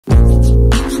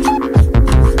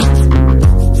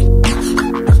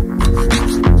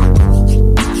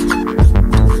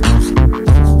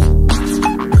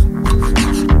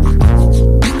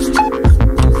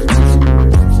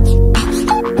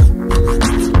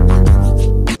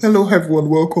Hello everyone,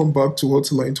 welcome back to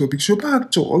Hotline Topics. Yoruba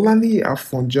actor Olaniyi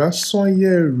Afonja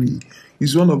Sanyeri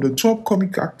is one of the top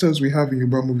comic actors we have in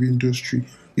Yoruba movie industry.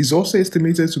 He's also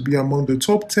estimated to be among the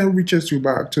top 10 richest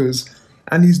Yoruba actors,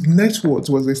 and his net worth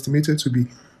was estimated to be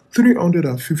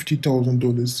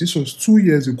 $350,000. This was 2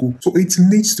 years ago, so it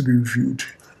needs to be reviewed.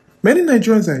 Many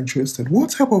Nigerians are interested. What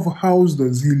type of house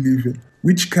does he live in?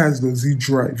 Which cars does he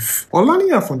drive?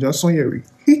 Olaniyi Afonja Sanyeri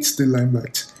hits the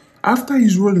limelight after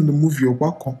his role in the movie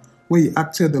Yoruba, where he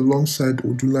acted alongside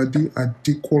Odunlade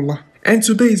Adekola. And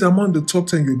today he's among the top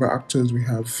 10 Yoruba actors we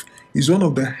have. He's one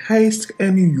of the highest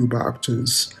earning Yoruba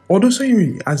actors. Although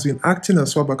Sanyeri has been acting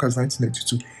as far back as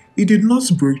 1992, he did not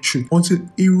break through until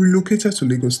he relocated to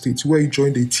Lagos State, where he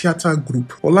joined a theatre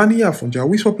group. Olaniyi Afonja,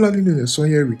 who is popularly known as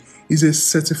Sanyeri, is a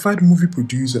certified movie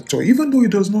producer, so even though he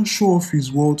does not show off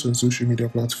his wealth on social media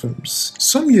platforms.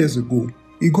 Some years ago,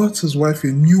 he got his wife a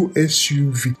new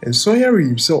SUV, and Sanyeri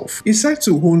himself is said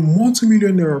to own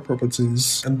multi-million naira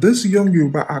properties, and this young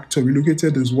Yoruba actor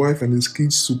relocated his wife and his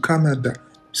kids to Canada.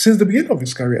 Since the beginning of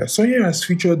his career, Sanyeri has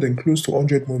featured in close to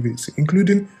 100 movies,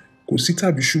 including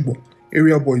Kosita Bishubo,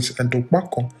 Area Boys, and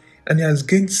Dokbakon, and he has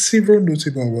gained several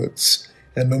notable awards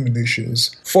and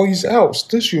nominations. For his house,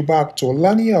 this Yoruba actor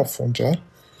Olaniyi Afonja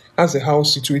has a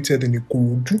house situated in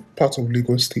Ikorodu, part of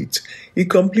Lagos State. He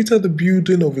completed the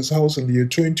building of his house in the year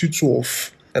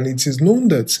 2012, and it is known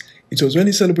that it was when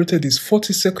he celebrated his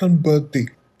 42nd birthday.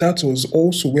 That was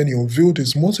also when he unveiled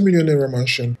his multi-millionaire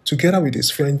mansion together with his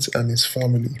friends and his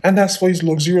family. And as for his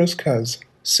luxurious cars,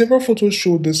 several photos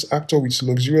show this actor with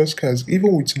luxurious cars,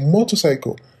 even with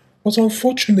motorcycle. But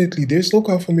unfortunately, there is no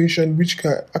confirmation which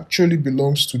car actually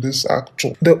belongs to this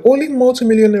actor. The only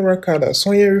multi-millionaire car that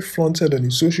Sanyeri flaunted on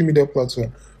his social media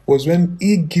platform was when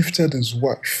he gifted his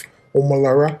wife,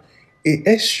 Omolara, a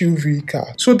SUV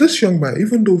car. So this young man,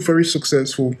 even though very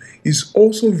successful, is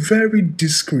also very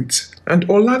discreet. And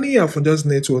Olaniyi Afonja's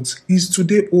net worth is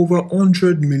today over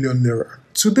 100 million naira.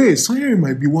 Today, Sanyeri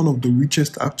might be one of the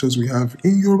richest actors we have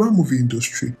in Yoruba movie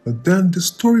industry, but then the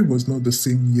story was not the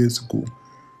same years ago.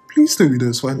 Please stay with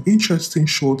us for an interesting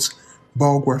short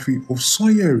biography of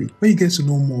Sanyeri, where you get to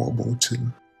know more about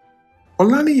him.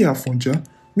 Olaniyi Afonja,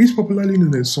 who is popularly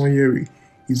known as Sanyeri,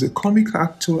 is a comic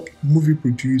actor, movie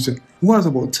producer who has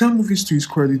about 10 movies to his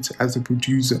credit as a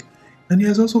producer, and he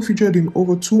has also featured in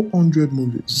over 200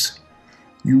 movies.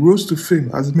 He rose to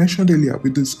fame, as mentioned earlier,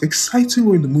 with this exciting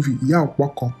role in the movie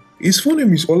Yoruba. His full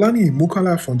name is Olaniyi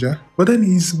Afonja, but then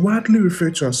he is widely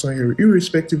referred to as Sanyeri,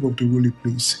 irrespective of the role he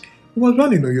plays. He was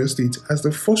born in Oyo State as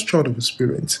the first child of his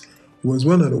parents. He was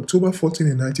born on October 14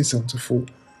 in 1974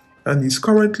 and is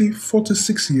currently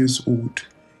 46 years old.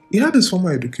 He had his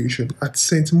formal education at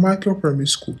St. Michael Primary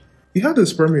School. He had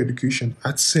his primary education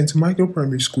at St. Michael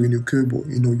Primary School in Okebo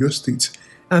in Oyo State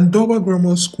and Doba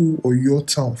Grammar School, Oyo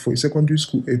Town, for his secondary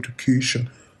school education,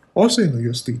 also in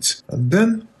Oyo State. And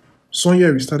then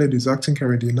Sanyeri started his acting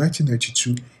career in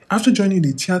 1992 after joining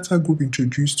the theatre group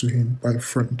introduced to him by a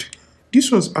friend. This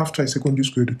was after his secondary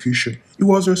school education. He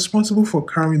was responsible for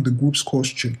carrying the group's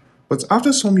costume, but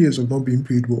after some years of not being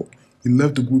paid well, he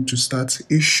left the group to start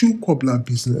a shoe cobbler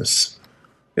business.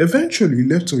 Eventually, he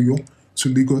left Oyo to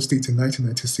Lagos State in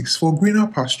 1996 for greener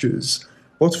pastures,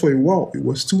 but for a while, he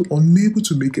was still unable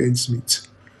to make ends meet.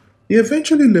 He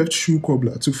eventually left shoe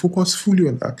cobbler to focus fully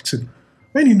on acting,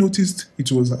 when he noticed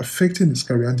it was affecting his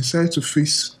career and decided to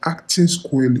face acting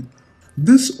squarely.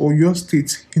 This Oyo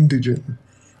State indigent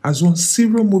has won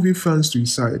several movie fans to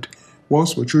his side,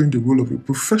 whilst portraying the role of a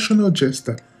professional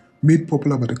jester made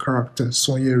popular by the character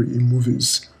Sanyeri in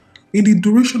movies. In the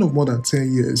duration of more than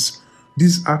 10 years,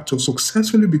 this actor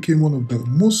successfully became one of the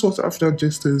most sought-after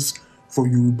jesters for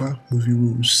Yoruba movie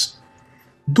roles.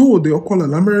 Though the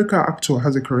Okola America actor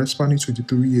has a career spanning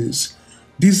 23 years,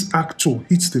 this actor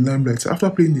hits the limelight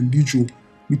after playing the lead role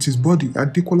with his buddy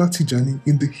Adekola Tijani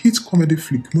in the hit comedy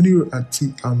flick Muniru Ati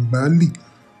Ambali,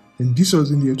 and this was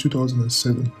in the year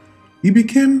 2007. He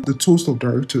became the toast of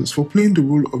directors for playing the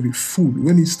role of a fool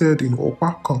when he starred in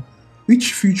Opaka,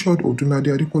 which featured Odunlade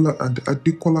Adekola and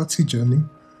Adekola Tijani.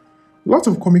 A lot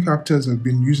of comic actors have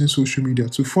been using social media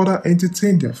to further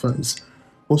entertain their fans,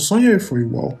 but Sanyeri for a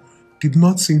while did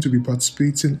not seem to be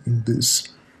participating in this.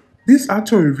 This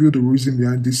actor revealed the reason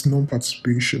behind this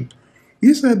non-participation.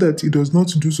 He said that he does not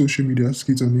do social media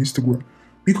skits on Instagram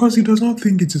because he does not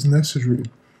think it is necessary.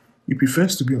 He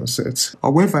prefers to be on set.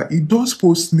 However, he does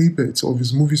post snippets of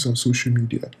his movies on social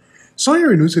media.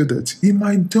 Sanyeri noted that he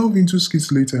might delve into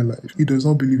skits later in life. He does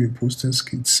not believe in posting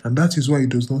skits, and that is why he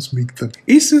does not make them.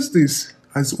 He sees this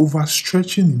as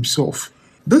overstretching himself.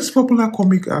 This popular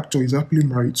comic actor is happily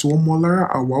married to Omolara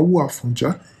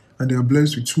Afonja, and they are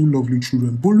blessed with two lovely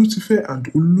children, Bolutife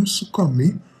and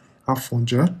Olusukanmi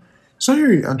Afonja.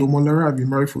 Sanyeri and Omolara have been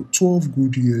married for 12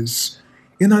 good years.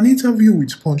 In an interview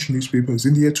with Punch newspapers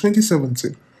in the year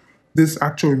 2017, this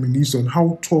actor reminisced on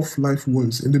how tough life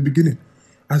was in the beginning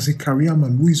as a career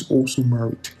man who is also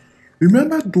married.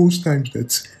 Remember those times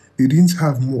that they didn't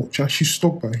have much and she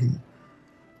stuck by him.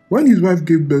 When his wife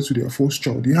gave birth to their first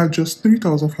child, he had just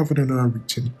 3,500 naira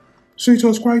with him. So it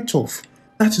was quite tough.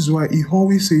 That is why he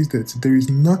always says that there is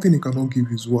nothing he cannot give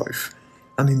his wife.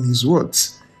 And in his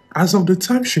words, as of the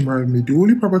time she married me, the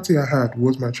only property I had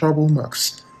was my travel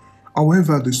marks.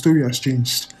 However, the story has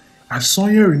changed, as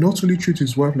Sanyeri not only treated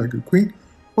his wife like a queen,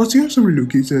 but he also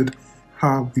relocated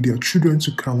her with their children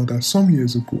to Canada some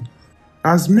years ago.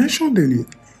 As mentioned earlier,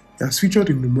 he has featured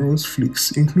in numerous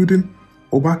flicks, including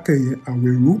Obakeye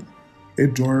Aweru,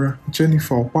 Edwara,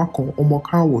 Jennifer Opakon,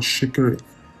 Omokawo Shekere,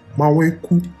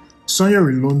 Maweku,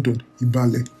 Sanyeri London,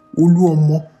 Ibale,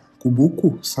 Oluomo,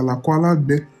 Koboko, Salako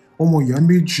Alagbe, Ọmọ Ìyá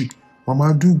Méjì,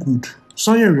 Mama Do Good,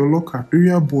 Sanyeri Oloka,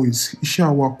 Area Boys, Iṣẹ́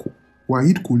Awakọ̀,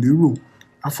 Waheed Kolero,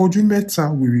 Afọ́jú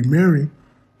Mẹ́ta, Wèrè Mẹ́rin,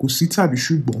 Kò sí tàbí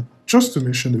ṣùgbọ́n, just to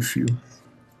mention a few.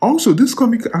 Also, this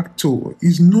comic actor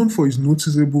is known for his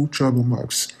noticeable travel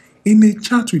marks. In a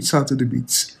chat with Saturday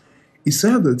Beats, he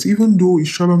said that even though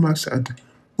his travel marks had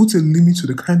put a limit to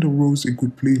the kind of roles he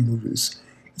could play in movies,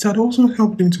 it had also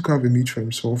helped him to carve a niche for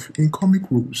himself in comic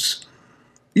roles.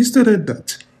 He stated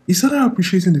that he started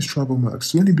appreciating his travel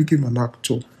marks when he became an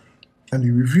actor, and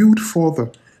he revealed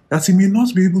further that he may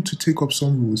not be able to take up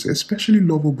some roles, especially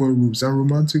lover boy roles and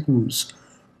romantic roles,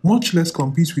 much less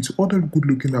compete with other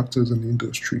good-looking actors in the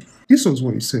industry. This was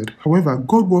what he said. However,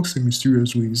 God works in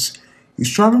mysterious ways. His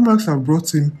travel marks have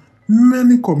brought him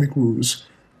many comic roles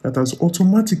that has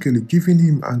automatically given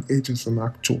him an edge as an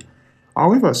actor.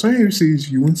 However, Sanyeri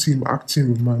says you won't see him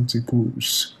acting romantic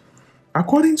roles.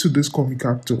 According to this comic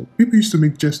actor, people used to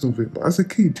make jest of him as a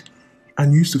kid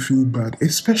and used to feel bad,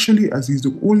 especially as he's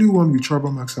the only one with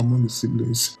travel marks among his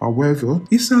siblings. However,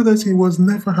 he said that he was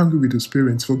never angry with his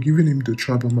parents for giving him the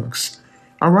travel marks.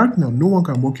 And right now, no one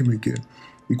can mock him again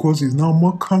because he's now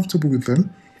more comfortable with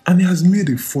them and he has made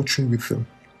a fortune with them.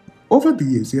 Over the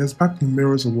years, he has backed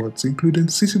numerous awards, including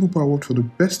City People Award for the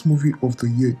Best Movie of the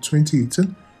Year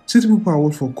 2018, City People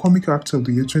Award for Comic Actor of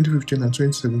the Year 2015 and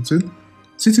 2017,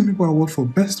 City People Award for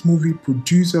Best Movie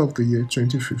Producer of the Year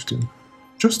 2015,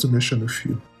 just to mention a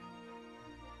few.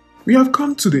 We have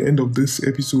come to the end of this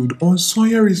episode on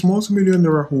Sanyeri's multi-million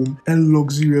naira home and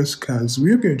luxurious cars.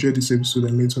 We hope you enjoyed this episode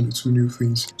and learned on the two new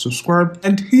things. Subscribe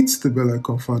and hit the bell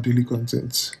icon for our daily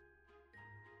content.